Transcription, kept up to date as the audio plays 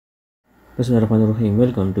Bismillahirrahmanirrahim.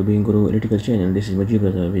 Welcome to Being Guru Electrical channel. This is Majid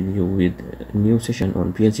Brother with you with a new session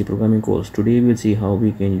on PLC programming course. Today we'll see how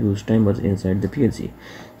we can use timers inside the PLC.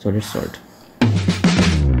 So let's start.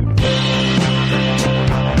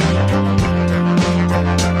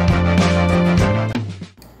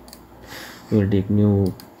 We will take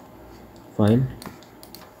new file,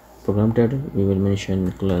 program title. We will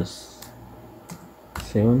mention class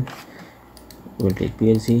 7. We will take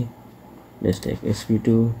PLC. Let's take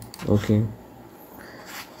SV2. Okay.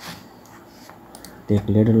 Take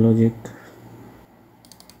ladder logic.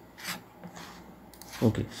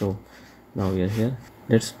 Okay, so now we are here.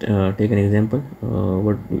 Let's take an example.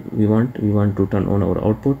 What we want to turn on our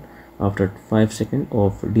output after 5 seconds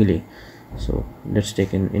of delay. So let's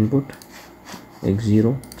take an input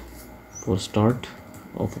x0 for start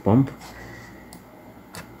of a pump.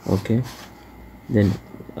 Okay, then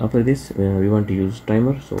after this we want to use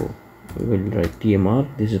timer, so we will write TMR.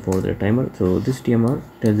 This is for the timer. So this TMR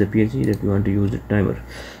tells the PLC that we want to use the timer.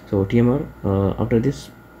 So TMR, after this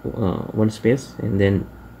one space and then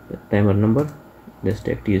the timer number. Let's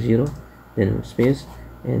take T0, then space,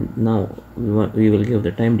 and now we will give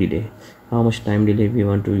the time delay, how much time delay we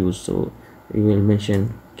want to use. So we will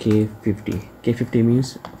mention K50. K50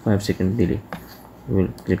 means 5 second delay. We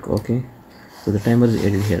will click OK. So the timer is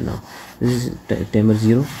added here. Now this is timer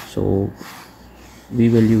 0, so we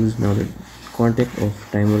will use now the contact of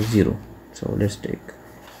timer 0. So let's take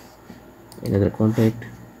another contact.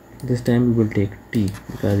 This time we will take T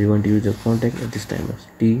because we want to use the contact of this timer.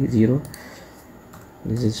 T0.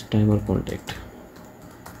 This is timer contact.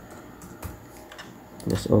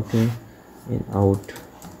 That's OK, and out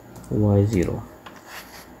Y0.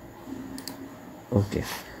 Okay,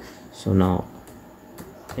 so now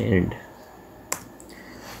end.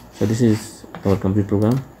 So this is our complete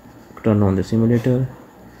program. Turn on the simulator,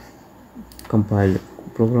 compile the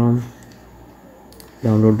program,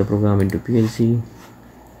 download the program into PLC,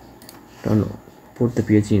 put the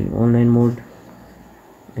PLC in online mode,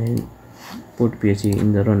 and put PLC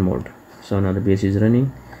in the run mode. So now the PLC is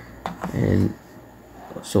running, and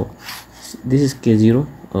so this is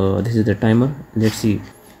K0. This is the timer. Let's see,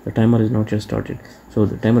 the timer is not yet started, so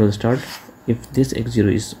the timer will start if this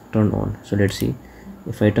X0 is turned on. So let's see,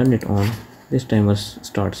 if I turn it on, this timer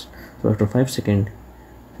starts. So after 5 seconds,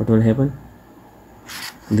 what will happen?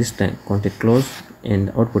 This time contact close and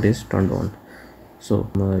output is turned on. So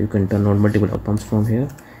you can turn on multiple pumps from here.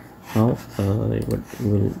 How? We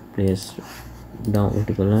will place down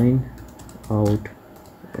vertical line, out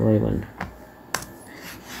Y1.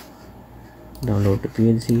 Download the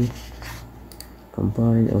PLC,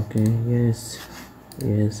 compile. Okay, yes,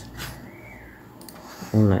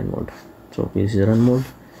 online mode. So PLC run mode.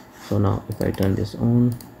 So now if I turn this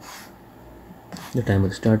on, the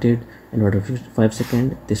timer started, and after 5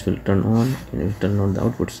 seconds this will turn on and it will turn on the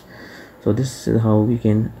outputs. So this is how we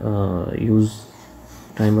can use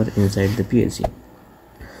timer inside the PLC.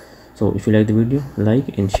 So if you like the video,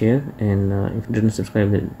 like and share, and if you didn't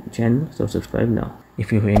subscribe the channel, so subscribe now.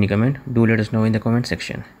 If you have any comment, do let us know in the comment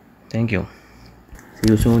section. Thank you.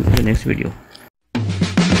 See you soon in the next video.